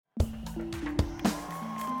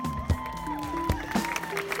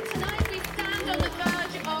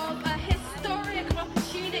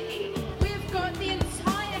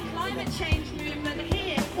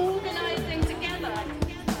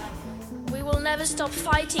never stop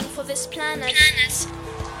fighting for this planet.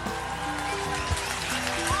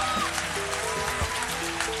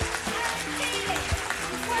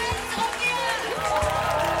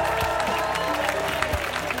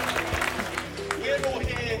 We're all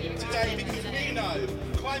here today because we know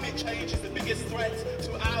climate change is the biggest threat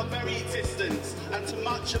to our very existence and to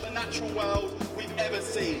much of the natural world we've ever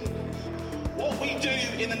seen. What we do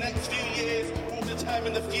in the next few years will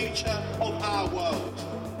determine the future of our world.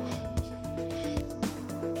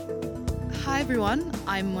 Hi everyone,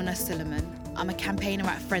 I'm Mona Suleiman. I'm a campaigner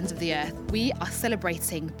at Friends of the Earth. We are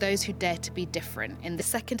celebrating those who dare to be different in the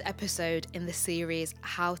second episode in the series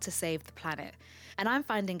How to Save the Planet. And I'm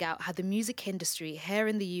finding out how the music industry here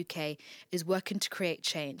in the UK is working to create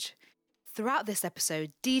change. Throughout this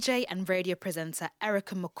episode, DJ and radio presenter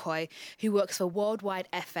Erica McCoy, who works for Worldwide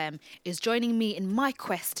FM, is joining me in my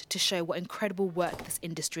quest to show what incredible work this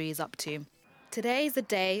industry is up to. Today is the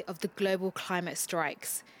day of the global climate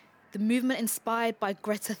strikes. The movement inspired by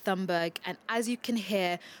Greta Thunberg, and as you can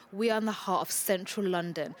hear, we are in the heart of central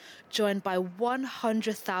London, joined by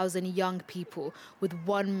 100,000 young people with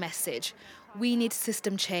one message. We need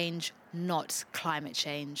system change, not climate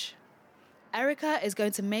change. Erica is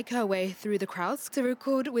going to make her way through the crowds to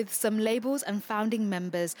record with some labels and founding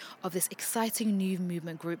members of this exciting new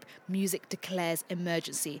movement group, Music Declares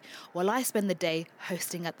Emergency, while I spend the day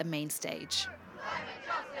hosting at the main stage.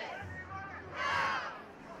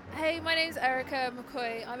 Hey, my name's Erica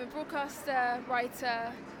McCoy. I'm a broadcaster,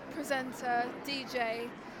 writer, presenter, DJ,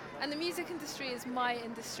 and the music industry is my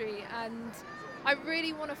industry, and I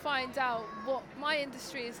really want to find out what my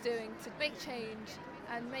industry is doing to make change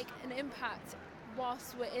and make an impact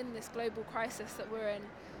whilst we're in this global crisis that we're in.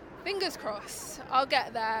 Fingers crossed, I'll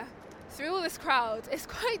get there. Through all this crowd, it's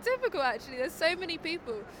quite difficult actually, there's so many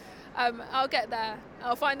people. I'll get there,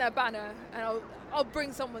 I'll find their banner, and I'll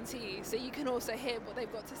bring someone to you so you can also hear what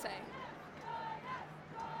they've got to say.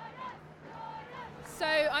 So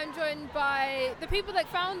I'm joined by the people that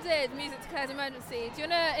founded Music Declares Emergency. Do you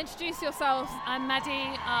want to introduce yourselves? I'm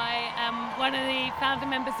Maddie. I am one of the founder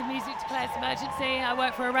members of Music Declares Emergency. I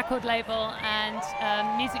work for a record label, and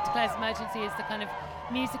Music Declares Emergency is the kind of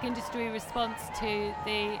music industry response to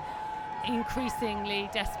the increasingly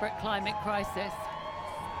desperate climate crisis.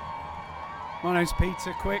 My name's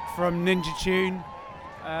Peter Quick from Ninja Tune.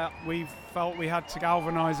 We felt we had to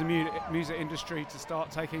galvanise the music industry to start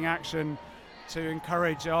taking action to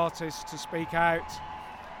encourage artists to speak out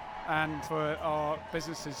and for our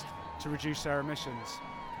businesses to reduce their emissions.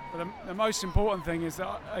 But the most important thing is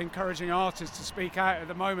that encouraging artists to speak out. At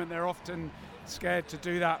the moment, they're often scared to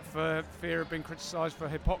do that for fear of being criticised for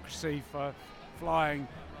hypocrisy, for flying,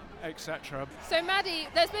 etc. So Maddie,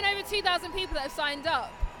 there's been over 2,000 people that have signed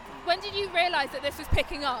up. When did you realise that this was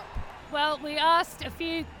picking up? Well, we asked a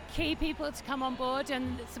few key people to come on board,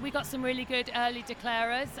 and so we got some really good early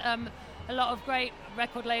declarers. A lot of great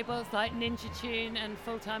record labels like Ninja Tune and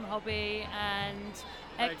Full Time Hobby and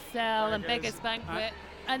Excel and Beggars Banquet.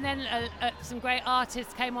 And then some great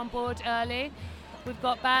artists came on board early. We've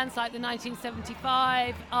got bands like the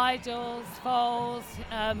 1975, Idols, Foals,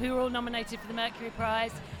 who were all nominated for the Mercury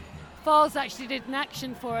Prize. Foals actually did an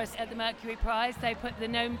action for us at the Mercury Prize. They put the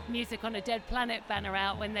No Music on a Dead Planet banner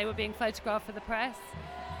out when they were being photographed for the press.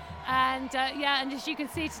 And and as you can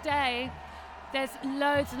see today, there's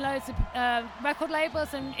loads and loads of record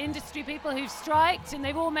labels and industry people who've striked, and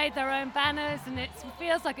they've all made their own banners, and it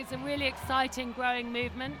feels like it's a really exciting, growing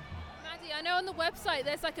movement. Maddie, I know on the website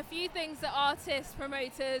there's like a few things that artists,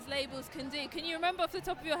 promoters, labels can do. Can you remember off the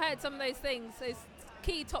top of your head some of those things, those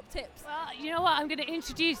key top tips? Well, you know what? I'm going to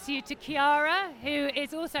introduce you to Chiara, who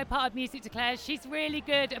is also part of Music Declares. She's really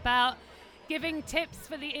good about giving tips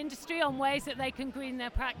for the industry on ways that they can green their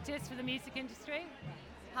practice for the music industry.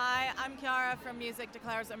 Hi, I'm Chiara from Music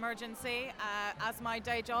Declares Emergency. As my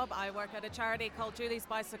day job, I work at a charity called Julie's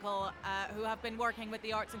Bicycle, who have been working with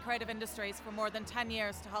the arts and creative industries for more than 10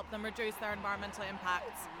 years to help them reduce their environmental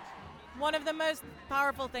impacts. One of the most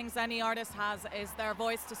powerful things any artist has is their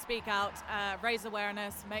voice to speak out, raise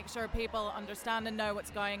awareness, make sure people understand and know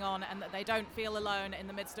what's going on and that they don't feel alone in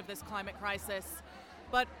the midst of this climate crisis.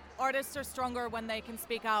 But artists are stronger when they can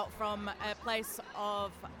speak out from a place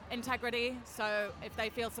of integrity. So if they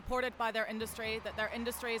feel supported by their industry, that their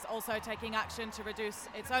industry is also taking action to reduce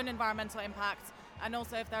its own environmental impact, and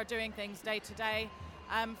also if they're doing things day to day.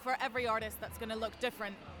 For every artist, that's going to look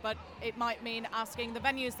different, but it might mean asking the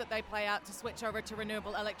venues that they play at to switch over to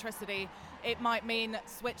renewable electricity. It might mean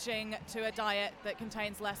switching to a diet that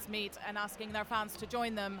contains less meat and asking their fans to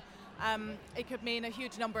join them. It could mean a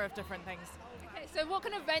huge number of different things. Okay, so what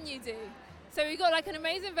can a venue do? So we've got like an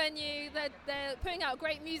amazing venue, they're putting out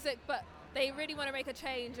great music, but they really want to make a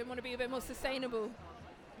change and want to be a bit more sustainable.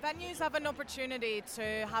 Venues have an opportunity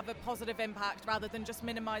to have a positive impact rather than just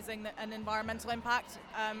minimising an environmental impact.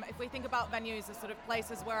 If we think about venues as sort of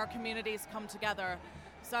places where our communities come together,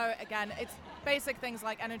 so again, it's basic things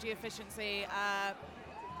like energy efficiency,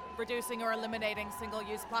 reducing or eliminating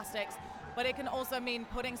single-use plastics, but it can also mean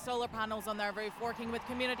putting solar panels on their roof, working with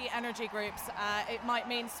community energy groups. It might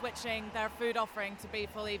mean switching their food offering to be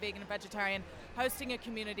fully vegan and vegetarian, hosting a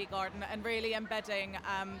community garden, and really embedding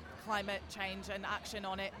climate change and action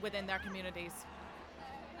on it within their communities.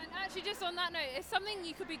 And actually, just on that note, it's something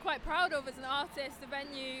you could be quite proud of as an artist, a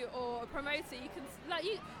venue, or a promoter. You can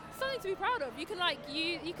something to be proud of. You can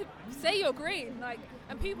you could say you're green,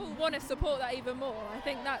 and people want to support that even more. I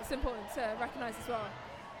think that's important to recognise as well.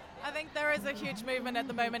 I think there is a huge movement at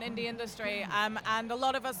the moment in the industry, and a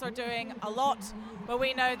lot of us are doing a lot, but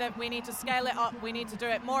we know that we need to scale it up. We need to do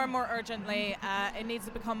it more and more urgently. It needs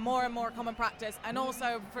to become more and more common practice, and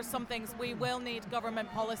also for some things we will need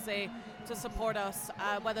government policy to support us,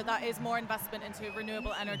 whether that is more investment into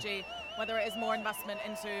renewable energy, whether it is more investment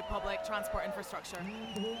into public transport infrastructure.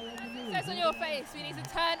 It says on your face, we need to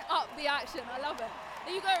turn up the action. I love it.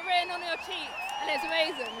 You got it written on your cheeks, and it's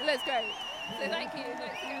amazing. It looks great. So thank you.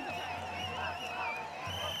 Thanks again for playing.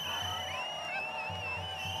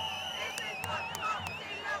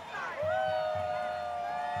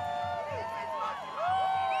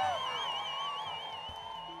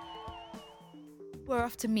 We're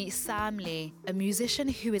off to meet Sam Lee, a musician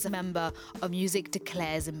who is a member of Music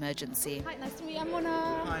Declares Emergency. Hi, nice to meet you. I'm Mona.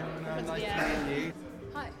 Hi, Mona. Nice to meet you.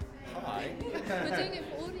 Hi. Hi. We're doing it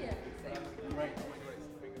for audio.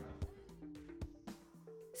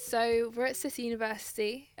 So we're at City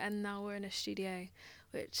University and now we're in a studio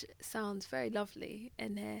which sounds very lovely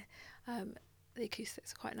in here. The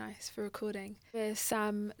acoustics are quite nice for recording. We're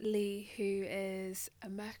Sam Lee, who is a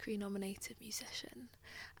Mercury nominated musician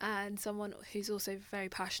and someone who's also very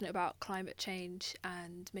passionate about climate change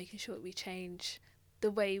and making sure that we change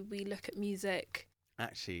the way we look at music.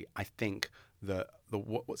 Actually, I think that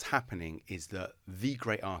what's happening is that the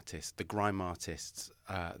great artists, the grime artists,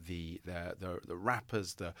 the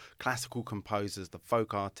rappers, the classical composers, the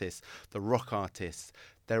folk artists, the rock artists,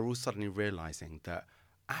 they're all suddenly realising that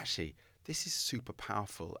actually this is super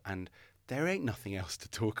powerful and there ain't nothing else to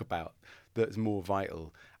talk about that's more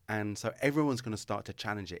vital. And so everyone's going to start to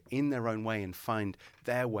challenge it in their own way and find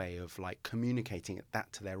their way of communicating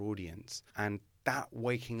that to their audience. And that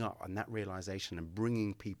waking up and that realization and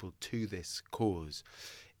bringing people to this cause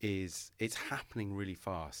it's happening really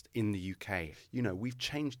fast in the UK. We've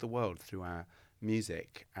changed the world through our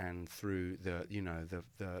music and through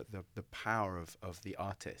the power of the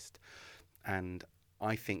artist. And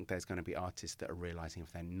I think there's going to be artists that are realizing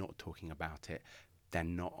if they're not talking about it, they're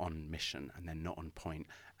not on mission and they're not on point,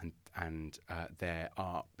 and their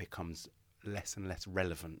art becomes less and less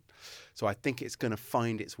relevant. So I think it's going to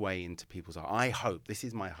find its way into people's art. I hope. This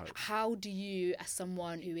is my hope. How do you, as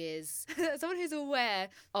someone who's aware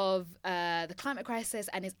of the climate crisis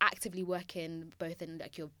and is actively working both in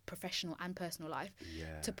your professional and personal life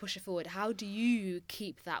to push it forward, how do you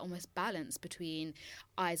keep that almost balance between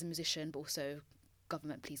I as a musician but also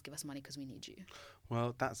government, please give us money because we need you?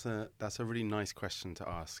 Well, that's a really nice question to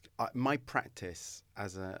ask. My practice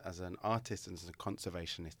as an artist and as a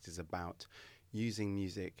conservationist is about using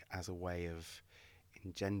music as a way of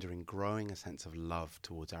engendering, growing a sense of love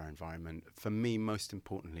towards our environment. For me, most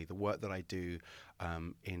importantly, the work that I do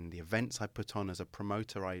in the events I put on as a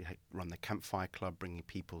promoter, I run the Campfire Club, bringing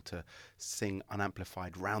people to sing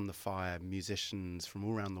unamplified round the fire, musicians from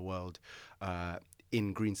all around the world,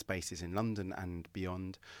 in green spaces in London and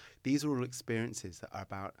beyond. These are all experiences that are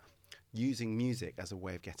about using music as a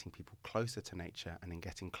way of getting people closer to nature, and in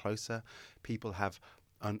getting closer, people have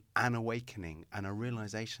an awakening and a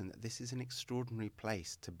realization that this is an extraordinary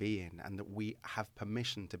place to be in and that we have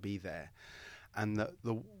permission to be there. And that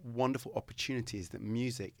the wonderful opportunity is that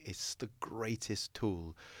music is the greatest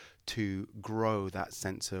tool to grow that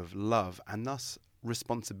sense of love and thus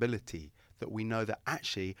responsibility, that we know that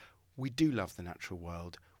actually we do love the natural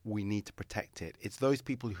world. We need to protect it. It's those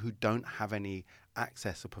people who don't have any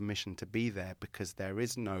access or permission to be there because there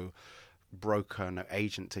is no broker, no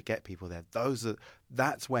agent to get people there.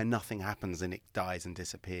 That's where nothing happens and it dies and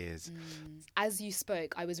disappears. As you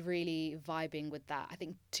spoke, I was really vibing with that. I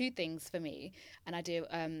think two things for me, and I do.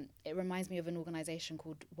 It reminds me of an organisation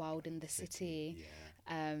called Wild in the City,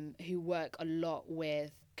 who work a lot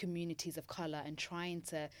with communities of colour and trying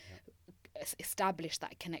to establish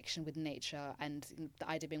that connection with nature, and the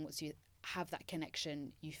idea being once you have that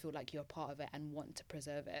connection you feel like you're a part of it and want to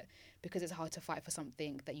preserve it, because it's hard to fight for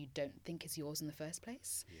something that you don't think is yours in the first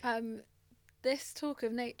place. this talk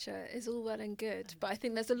of nature is all well and good, but I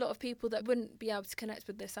think there's a lot of people that wouldn't be able to connect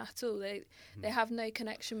with this at all. They have no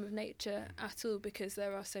connection with nature at all because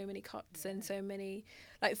there are so many cuts and so many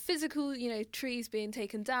like physical, trees being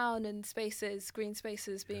taken down and green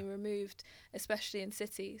spaces being removed, especially in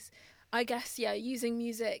cities. I guess, using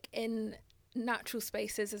music in natural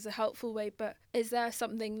spaces is a helpful way, but is there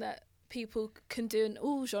something that people can do in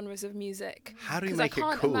all genres of music? How do you make it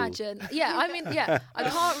cool? I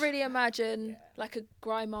can't really imagine like a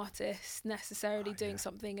grime artist necessarily doing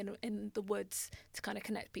something in the woods to kind of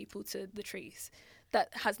connect people to the trees that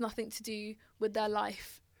has nothing to do with their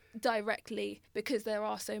life directly, because there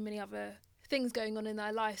are so many other things going on in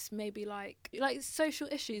their lives, maybe like social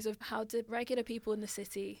issues of how do regular people in the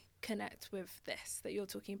city connect with this that you're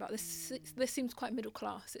talking about. This seems quite middle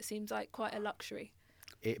class. It seems like quite a luxury.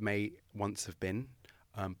 It may once have been,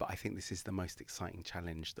 but I think this is the most exciting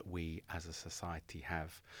challenge that we as a society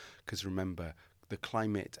have. Because remember, the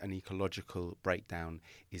climate and ecological breakdown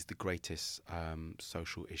is the greatest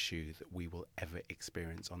social issue that we will ever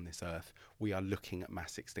experience on this earth. We are looking at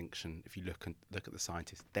mass extinction. If you look at the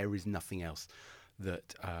scientists, there is nothing else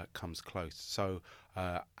that comes close. So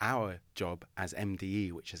our job as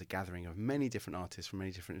MDE, which is a gathering of many different artists from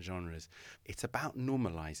many different genres, it's about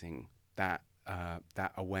normalising that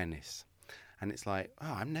awareness. And it's like,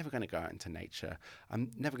 I'm never going to go out into nature.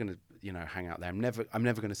 I'm never going to, hang out there. I'm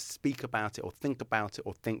never going to speak about it or think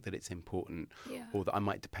that it's important or that I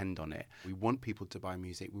might depend on it. We want people to buy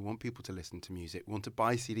music. We want people to listen to music. We want to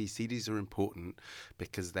buy CDs. CDs are important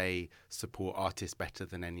because they support artists better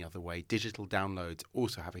than any other way. Digital downloads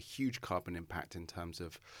also have a huge carbon impact in terms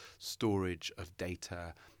of storage of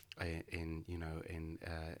data, That's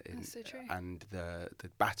so true. And the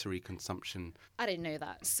battery consumption. I didn't know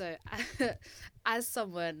that. So as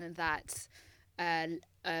someone that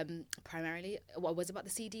primarily was about the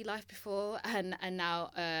CD life before, and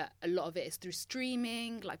now a lot of it is through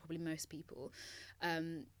streaming, like probably most people,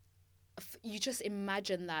 you just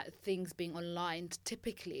imagine that things being online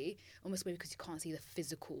typically almost maybe because you can't see the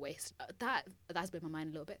physical waste. That's blown my mind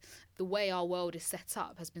a little bit. The way our world is set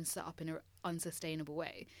up has been set up in an unsustainable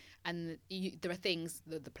way, and there are things,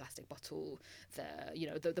 the plastic bottle,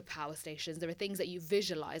 the power stations. There are things that you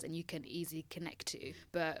visualize and you can easily connect to.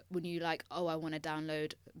 But when you I want to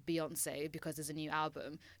download Beyonce because there's a new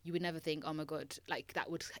album, you would never think, oh my god, like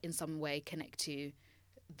that would in some way connect to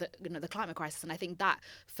the climate crisis. And I think that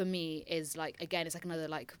for me is it's like another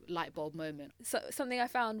light bulb moment. So something I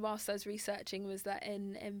found whilst I was researching was that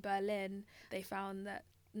in Berlin they found that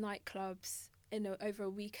nightclubs over a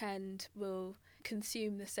weekend will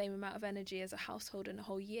consume the same amount of energy as a household in a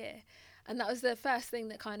whole year. And that was the first thing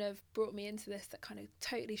that kind of brought me into this, that kind of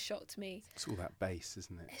totally shocked me. It's all that bass,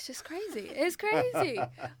 isn't it? It's just crazy. It's crazy.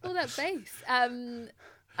 All that bass.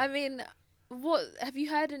 I mean, what have you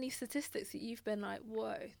heard any statistics that you've been like,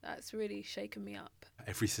 whoa, that's really shaken me up?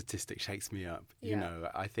 Every statistic shakes me up. Yeah.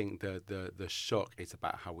 I think the shock is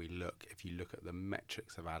about how we look. If you look at the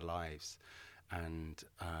metrics of our lives and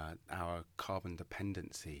our carbon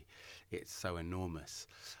dependency, it's so enormous.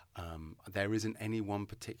 There isn't any one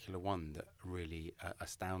particular one that really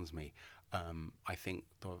astounds me. I think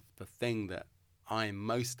the thing that I'm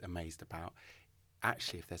most amazed about,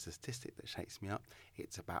 actually, if there's a statistic that shakes me up,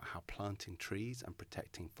 it's about how planting trees and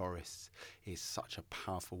protecting forests is such a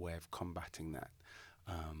powerful way of combating that.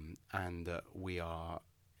 And we are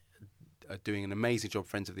doing an amazing job,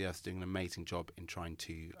 Friends of the Earth is doing an amazing job in trying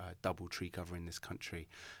to double tree cover in this country,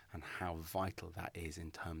 and how vital that is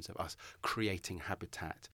in terms of us creating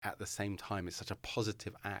habitat. At the same time, it's such a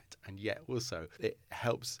positive act, and yet also it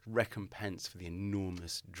helps recompense for the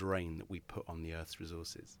enormous drain that we put on the Earth's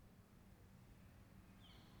resources.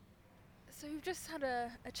 So we've just had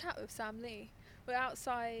a chat with Sam Lee. We're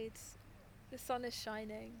outside, the sun is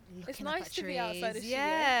shining. It's nice to be outside the studio.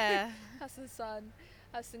 Yeah. Have some sun,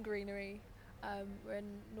 have some greenery. We're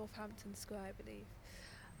in Northampton Square, I believe.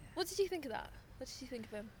 What did you think of that? What did you think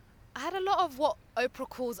of him? I had a lot of what Oprah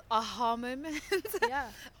calls aha moments. Yeah.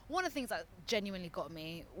 One of the things that genuinely got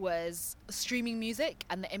me was streaming music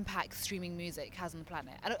and the impact streaming music has on the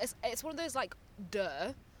planet. And it's one of those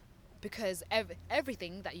duh, because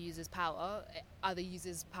everything that uses power either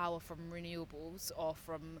uses power from renewables or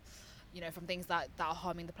from things that are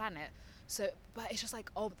harming the planet. So, but it's just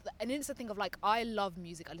an instant thing of I love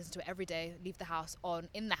music. I listen to it every day, leave the house on,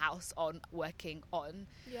 in the house on, working on.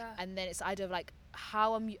 Yeah. And then it's the idea of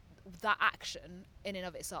how that action in and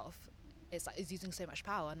of itself is using so much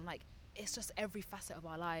power. And it's just every facet of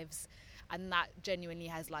our lives. And that genuinely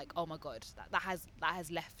has oh my God, that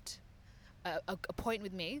has left a point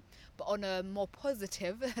with me. But on a more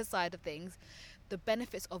positive side of things, the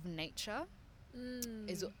benefits of nature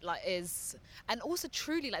is and also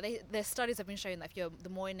truly like their studies have been showing that the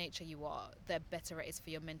more in nature you are, the better it is for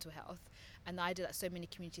your mental health. And the idea that so many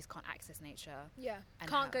communities can't access nature. Yeah, and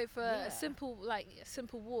can't go for a simple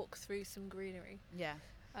walk through some greenery. Yeah.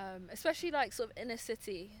 Especially like sort of inner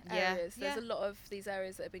city areas. There's a lot of these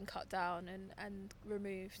areas that have been cut down and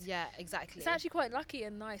removed. Yeah, exactly. It's actually quite lucky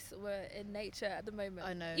and nice that we're in nature at the moment.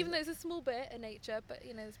 I know. Even though it's a small bit in nature, but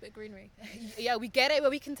there's a bit of greenery. Yeah, we get it where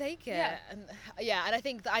we can take it. Yeah. And I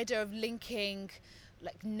think the idea of linking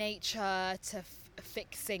like nature to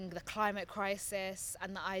fixing the climate crisis,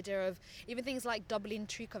 and the idea of even things like doubling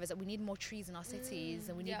tree covers, that we need more trees in our cities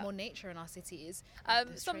and we need more nature in our cities.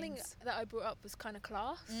 Something that I brought up was kind of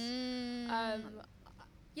class.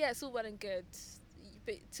 It's all well and good,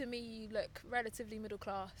 but to me you look relatively middle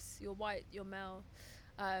class, you're white, you're male.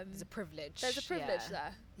 There's a privilege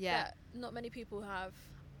there that not many people have.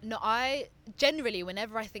 No, I generally,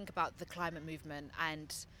 whenever I think about the climate movement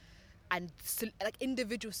and like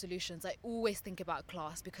individual solutions, I always think about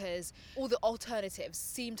class, because all the alternatives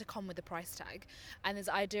seem to come with a price tag, and there's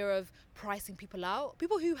the idea of pricing people out,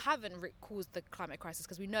 people who haven't caused the climate crisis,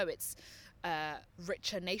 because we know it's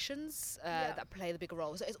richer nations that play the bigger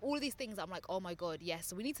role. So it's all of these things that I'm like, oh my god, yes.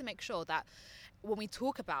 So we need to make sure that when we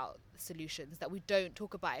talk about solutions, that we don't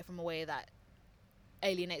talk about it from a way that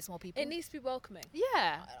alienates more people. It needs to be welcoming.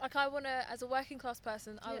 Yeah. Like I want to, as a working class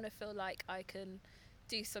person, I want to feel like I can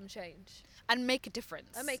do some change and make a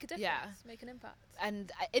difference make an impact,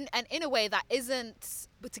 and in a way that isn't,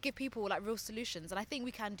 but to give people like real solutions. And I think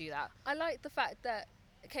we can do that. I like the fact that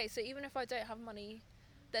so even if I don't have money,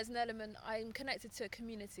 there's an element, I'm connected to a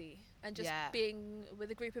community, and just being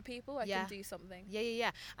with a group of people, I can do something.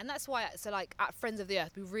 And that's why, so like at Friends of the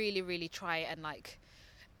Earth, we really, really try and like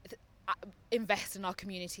invest in our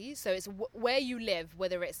community. So it's where you live,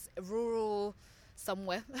 whether it's rural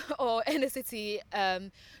somewhere or in a city,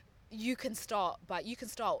 you can start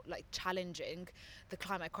like challenging the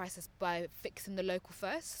climate crisis by fixing the local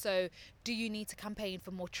first. So do you need to campaign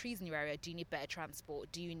for more trees in your area? Do you need better transport?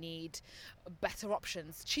 Do you need better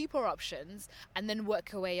options, cheaper options, and then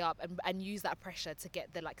work your way up and use that pressure to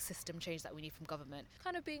get the like system change that we need from government?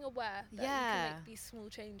 Kind of being aware that you can make these small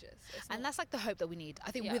changes. And that's like the hope that we need.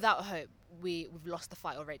 I think without hope, we've lost the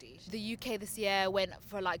fight already. The UK this year went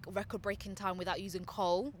for like record-breaking time without using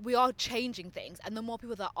coal. We are changing things, and the more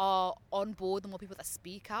people that are on board, the more people that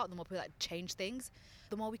speak out, the more people that change things,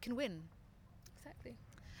 the more we can win. Exactly.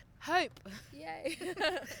 Hope. Yay.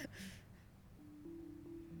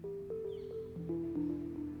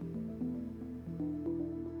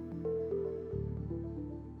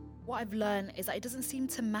 What I've learned is that it doesn't seem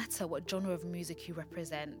to matter what genre of music you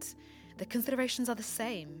represent. The considerations are the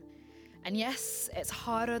same. And yes, it's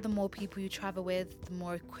harder the more people you travel with, the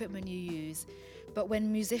more equipment you use. But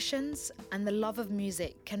when musicians and the love of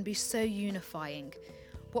music can be so unifying,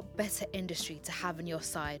 what better industry to have on your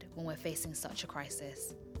side when we're facing such a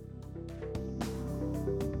crisis?